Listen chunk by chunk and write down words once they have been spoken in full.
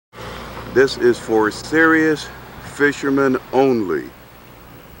This is for serious fishermen only.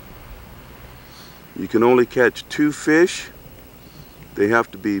 You can only catch 2 fish. They have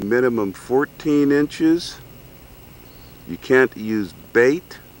to be minimum 14 inches. You can't use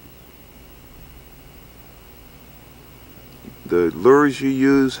bait. The lures you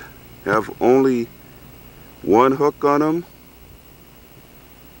use have only 1 hook on them,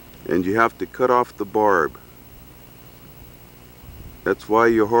 and you have to cut off the barb. That's why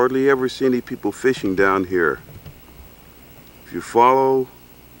you hardly ever see any people fishing down here. If you follow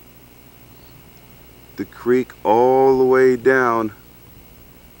the creek all the way down,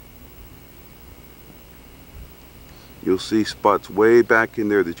 you'll see spots way back in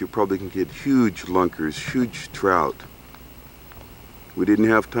there that you probably can get huge lunkers, huge trout. We didn't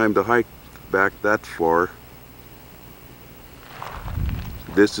have time to hike back that far.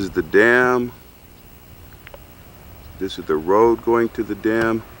 This is the dam. This is the road going to the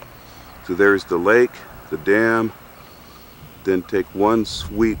dam. So there's the lake, the dam. Then take one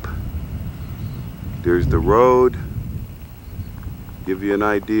sweep. There's the road. Give you an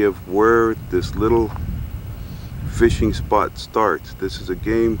idea of where this little fishing spot starts. This is a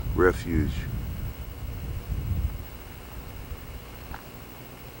game refuge.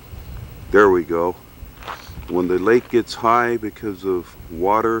 There we go. When the lake gets high because of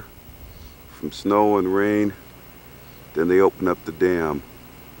water from snow and rain, then they open up the dam.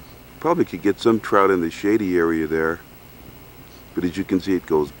 Probably could get some trout in the shady area there, but as you can see, it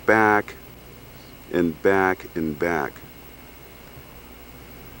goes back and back and back.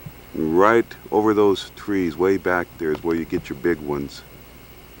 And right over those trees way back there is where you get your big ones.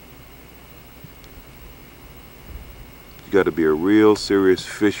 You got to be a real serious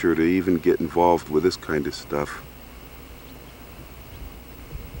fisher to even get involved with this kind of stuff.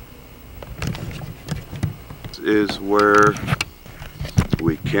 This is where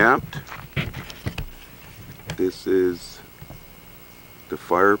we camped. This is the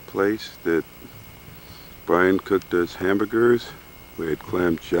fireplace that Brian cooked us hamburgers. We had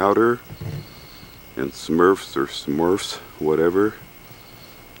clam chowder and Smurfs or Smurfs, whatever.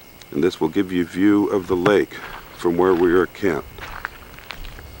 And this will give you a view of the lake from where we are camped.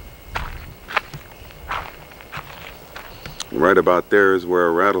 Right about there is where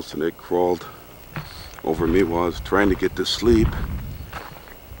a rattlesnake crawled over me while I was trying to get to sleep.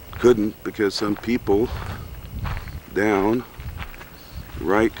 Couldn't, because some people down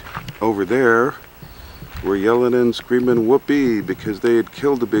right over there were yelling and screaming whoopee because they had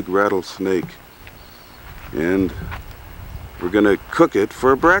killed a big rattlesnake and we're gonna cook it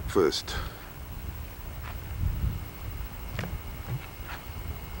for breakfast.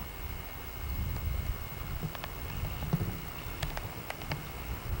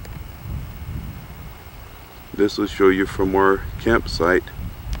 This will show you from our campsite.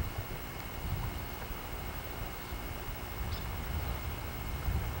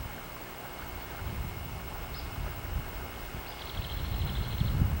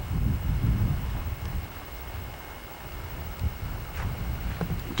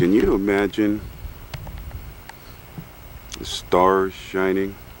 Can you imagine the stars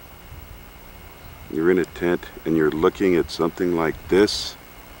shining? You're in a tent and you're looking at something like this.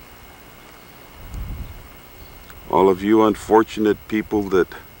 All of you unfortunate people that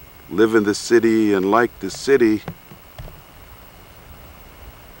live in the city and like the city,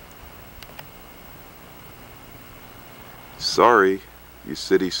 sorry, you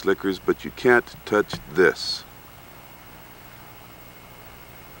city slickers, but you can't touch this.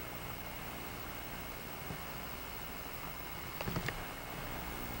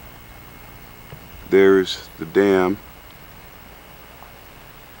 There's the dam.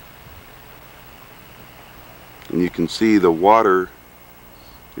 And you can see the water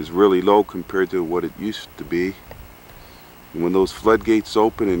is really low compared to what it used to be. And when those floodgates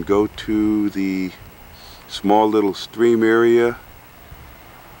open and go to the small little stream area,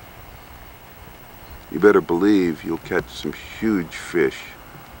 you better believe you'll catch some huge fish.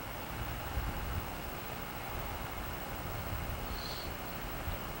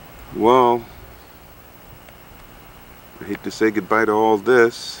 Well, I hate to say goodbye to all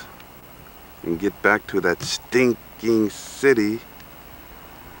this and get back to that stinking city,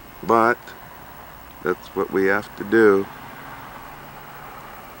 but that's what we have to do.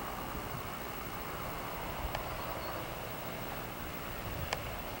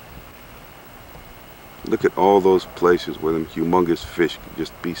 Look at all those places where them humongous fish could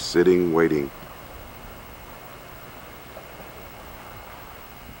just be sitting, waiting.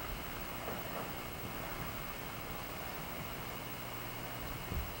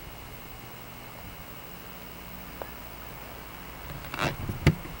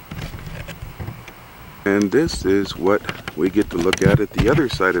 And this is what we get to look at the other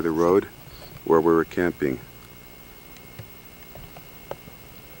side of the road where we were camping.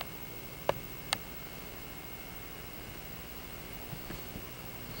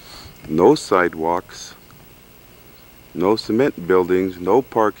 No sidewalks, no cement buildings, no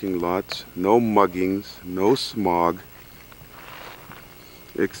parking lots, no muggings, no smog,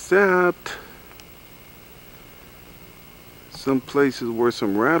 except some places where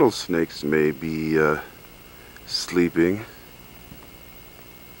some rattlesnakes may be sleeping.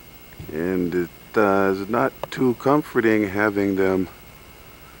 And it is not too comforting having them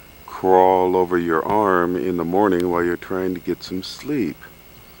crawl over your arm in the morning while you're trying to get some sleep.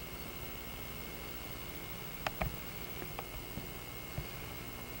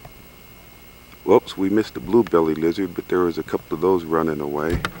 Whoops, we missed a blue belly lizard, but there was a couple of those running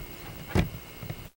away.